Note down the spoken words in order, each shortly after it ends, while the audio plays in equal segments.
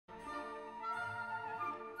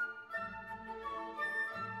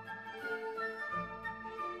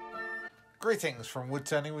Greetings from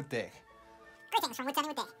Woodturning with Dick. Greetings from Woodturning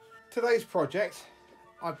with Dick. Today's project,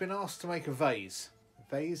 I've been asked to make a vase.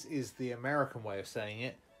 Vase is the American way of saying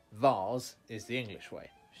it. Vase is the English way.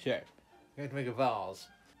 So, I'm going to make a vase.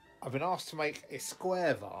 I've been asked to make a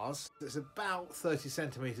square vase that's about 30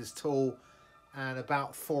 centimetres tall and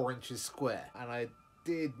about 4 inches square. And I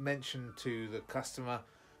did mention to the customer,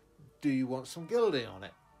 do you want some gilding on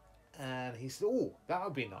it? And he said, oh, that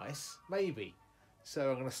would be nice, maybe.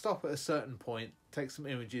 So I'm going to stop at a certain point, take some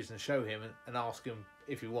images and show him and ask him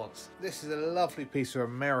if he wants. This is a lovely piece of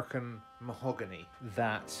American mahogany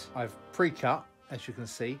that I've pre-cut, as you can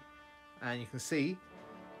see. And you can see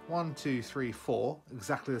 1, 2, 3, 4,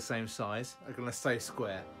 exactly the same size. I'm going to stay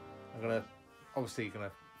square. I'm going to, obviously going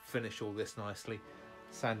to finish all this nicely,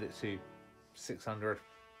 sand it to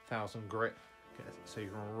 600,000 grit. So you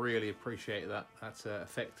can really appreciate that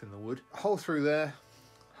effect in the wood. Hole through there,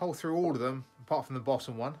 hole through all of them, apart from the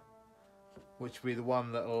bottom one, which will be the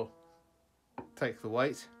one that'll take the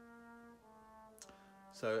weight.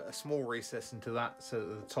 So a small recess into that so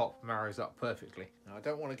that the top marries up perfectly. Now I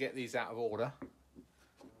don't want to get these out of order.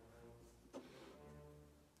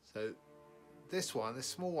 So this one, this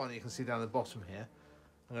small one you can see down the bottom here,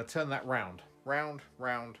 I'm going to turn that round. Round,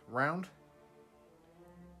 round, round.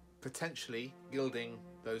 Potentially gilding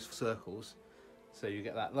those circles so you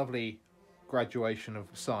get that lovely graduation of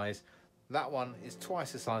size. That one is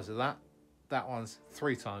twice the size of that. That one's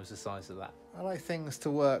 3 times the size of that. I like things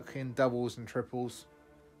to work in doubles and triples.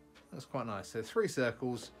 That's quite nice. So 3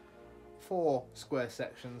 circles, 4 square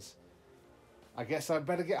sections. I guess I'd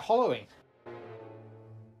better get hollowing.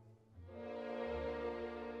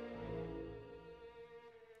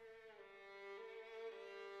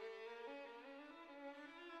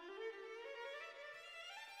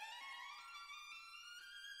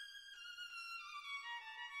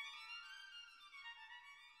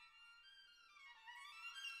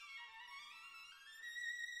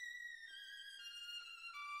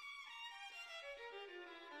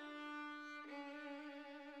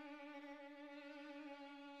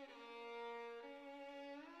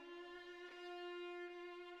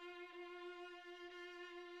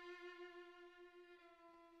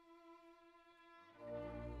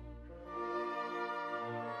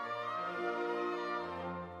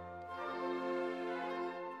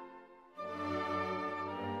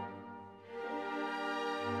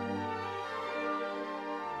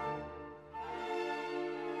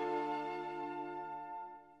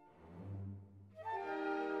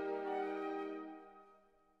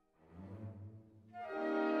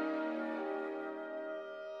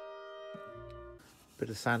 Bit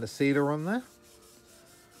of sand sealer on there.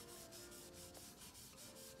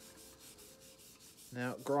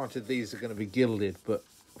 Now, granted, these are going to be gilded, but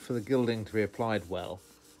for the gilding to be applied well,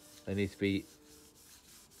 they need to be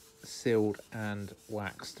sealed and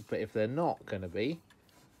waxed. But if they're not going to be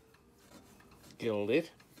gilded,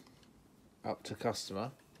 up to customer,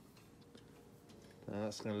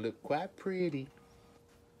 that's going to look quite pretty.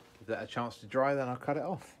 Give that a chance to dry, then I'll cut it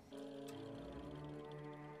off.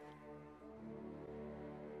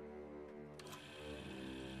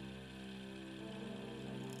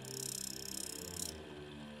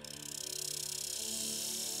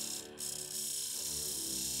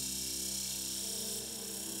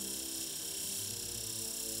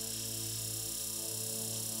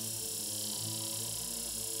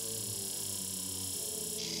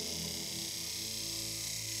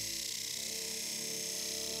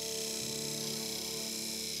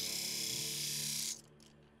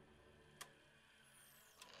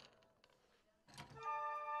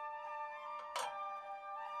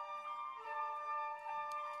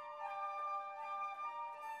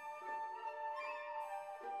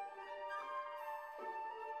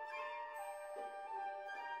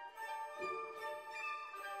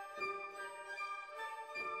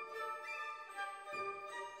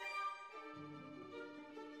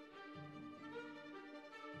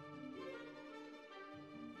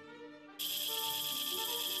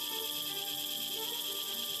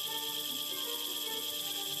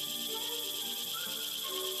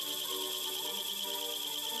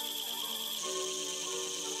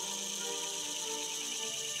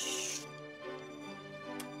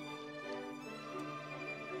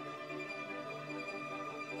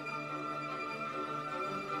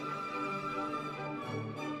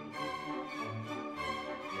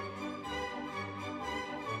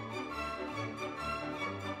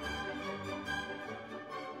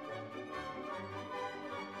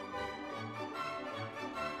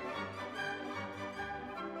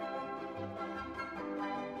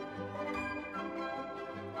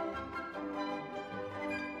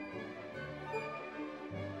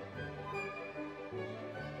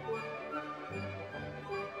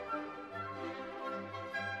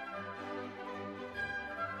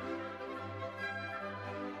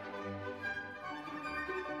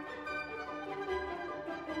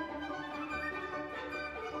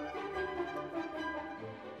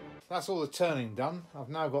 That's all the turning done. I've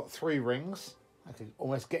now got 3 rings. I could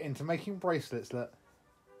almost get into making bracelets, look.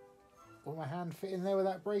 Will my hand fit in there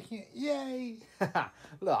without breaking it? Yay!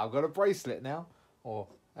 Look, I've got a bracelet now. Or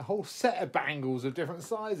a whole set of bangles of different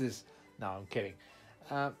sizes. No, I'm kidding.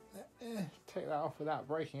 Take that off without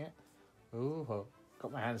breaking it. Ooh,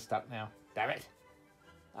 got my hand stuck now. Damn it.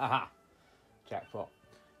 Aha. Jackpot.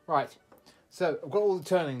 Right, so I've got all the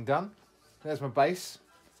turning done. There's my base.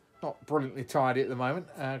 Not brilliantly tidy at the moment.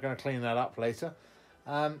 I'm going to clean that up later.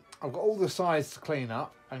 I've got all the sides to clean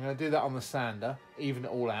up. I'm going to do that on the sander, even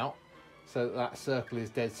it all out, so that circle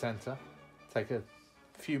is dead centre. Take a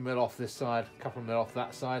few mil off this side, a couple of mil off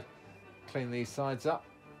that side. Clean these sides up.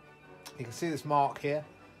 You can see this mark here.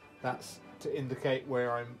 That's to indicate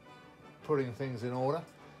where I'm putting things in order.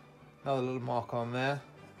 Another little mark on there.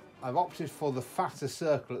 I've opted for the fatter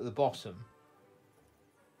circle at the bottom.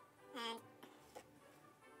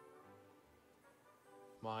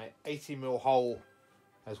 My 80mm hole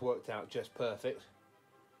has worked out just perfect.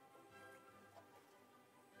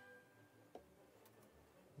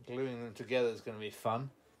 Gluing them together is going to be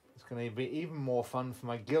fun. It's going to be even more fun for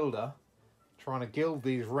my gilder trying to gild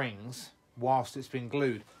these rings whilst it's been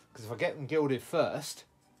glued. Because if I get them gilded first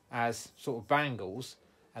as sort of bangles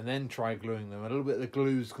and then try gluing them, a little bit of the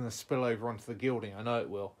glue's going to spill over onto the gilding. I know it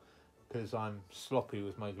will, because I'm sloppy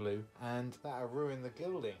with my glue, and that'll ruin the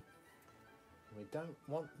gilding. We don't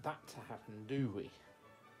want that to happen, do we?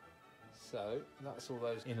 So that's all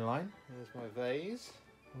those in line. There's my vase.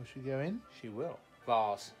 Will she go in? She will.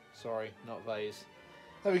 Vase. Sorry, not vase.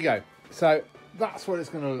 There we go. So that's what it's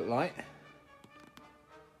going to look like.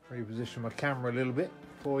 Reposition my camera a little bit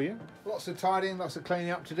for you. Lots of tidying, lots of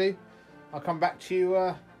cleaning up to do. I'll come back to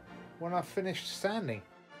you when I've finished sanding.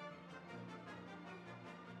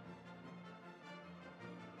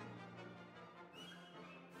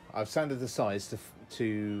 I've sanded the sides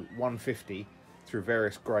to 150 through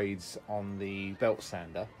various grades on the belt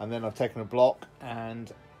sander, and then I've taken a block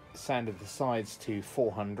and sanded the sides to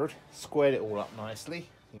 400, squared it all up nicely.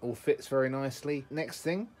 It all fits very nicely. Next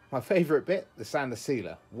thing, my favourite bit, the sander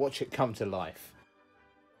sealer. Watch it come to life.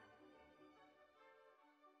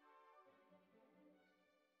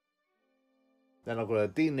 Then I've got to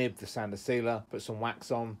denib the sander sealer, put some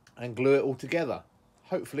wax on and glue it all together.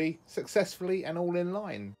 Hopefully successfully and all in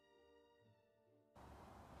line.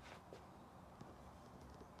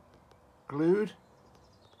 Glued.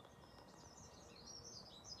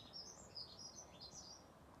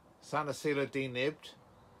 Sander sealer denibbed.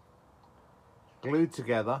 Glued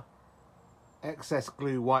together. Excess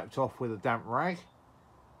glue wiped off with a damp rag.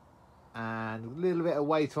 And a little bit of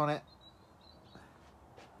weight on it.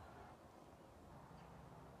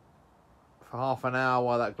 For half an hour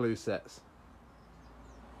while that glue sets.